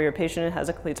injury or your patient has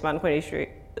a complete spinal cord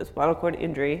spinal cord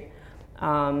injury,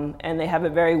 and they have a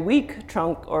very weak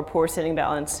trunk or poor sitting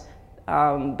balance,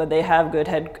 but they have good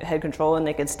head control and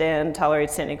they can tolerate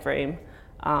standing frame,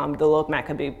 the LoCMAT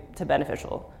could be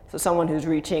beneficial. So someone who's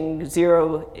reaching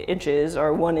 0 inches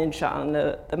or 1 inch on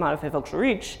the modified functional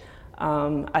reach,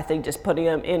 I think just putting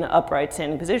them in an upright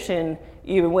standing position,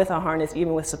 even with a harness,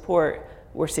 even with support,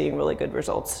 we're seeing really good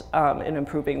results in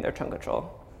improving their trunk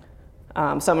control.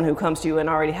 Someone who comes to you and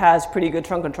already has pretty good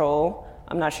trunk control,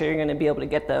 I'm not sure you're going to be able to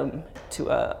get them to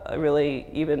a really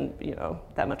even,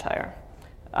 that much higher.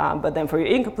 But then for your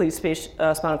incomplete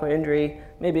spinal cord injury,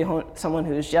 maybe someone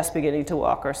who's just beginning to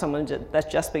walk or someone that's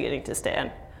just beginning to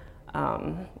stand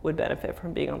would benefit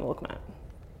from being on the LoCMAT.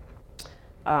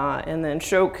 And then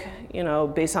stroke,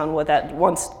 based on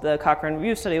once the Cochrane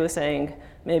Review study was saying,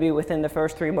 maybe within the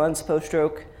first 3 months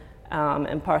post-stroke,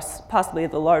 and possibly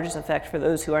the largest effect for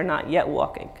those who are not yet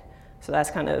walking. So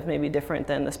that's kind of maybe different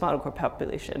than the spinal cord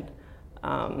population.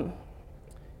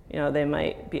 They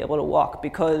might be able to walk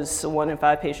because 1 in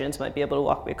 5 patients might be able to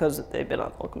walk because they've been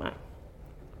on the LoCMAT.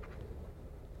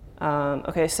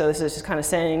 Okay, so this is just kind of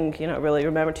saying, really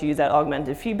remember to use that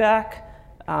augmented feedback.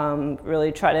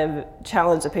 Really try to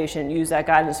challenge the patient, use that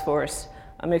guidance force,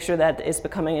 make sure that it's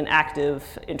becoming an active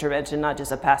intervention, not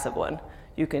just a passive one.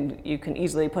 You can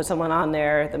easily put someone on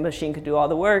there, the machine can do all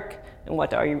the work, and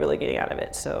what are you really getting out of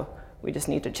it? So we just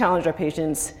need to challenge our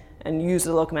patients and use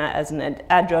the LoCMAT as an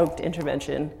adjunct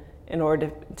intervention in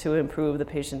order to improve the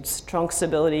patient's trunk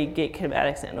stability, gait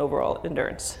kinematics, and overall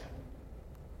endurance.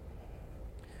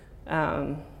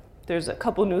 There's a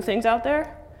couple new things out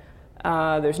there.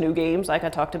 There's new games like I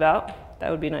talked about. That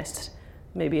would be nice.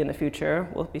 Maybe in the future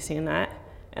we'll be seeing that.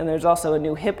 And there's also a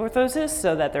new hip orthosis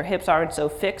so that their hips aren't so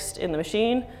fixed in the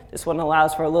machine. This one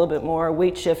allows for a little bit more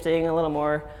weight shifting, a little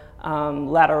more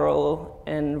lateral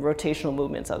and rotational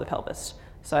movements of the pelvis.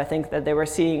 So I think that they were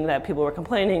seeing that people were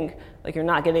complaining, like you're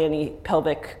not getting any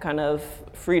pelvic kind of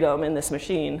freedom in this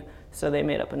machine. So they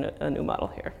made up a new model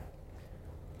here.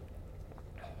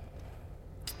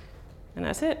 And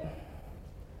that's it.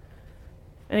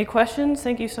 Any questions?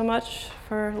 Thank you so much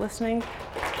for listening.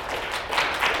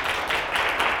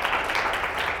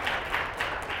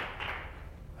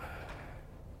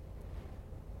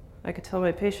 I could tell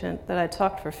my patient that I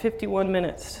talked for 51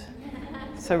 minutes.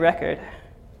 It's a record.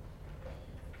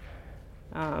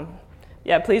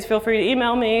 Yeah, please feel free to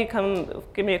email me, come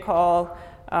give me a call.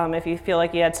 If you feel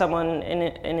like you had someone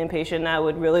an inpatient that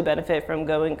would really benefit from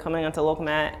coming onto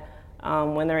LoCMAT,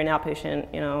 when they're an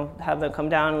outpatient, have them come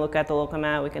down and look at the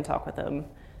LoCMAT. We can talk with them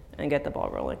and get the ball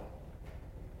rolling.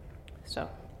 So,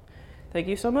 thank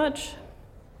you so much.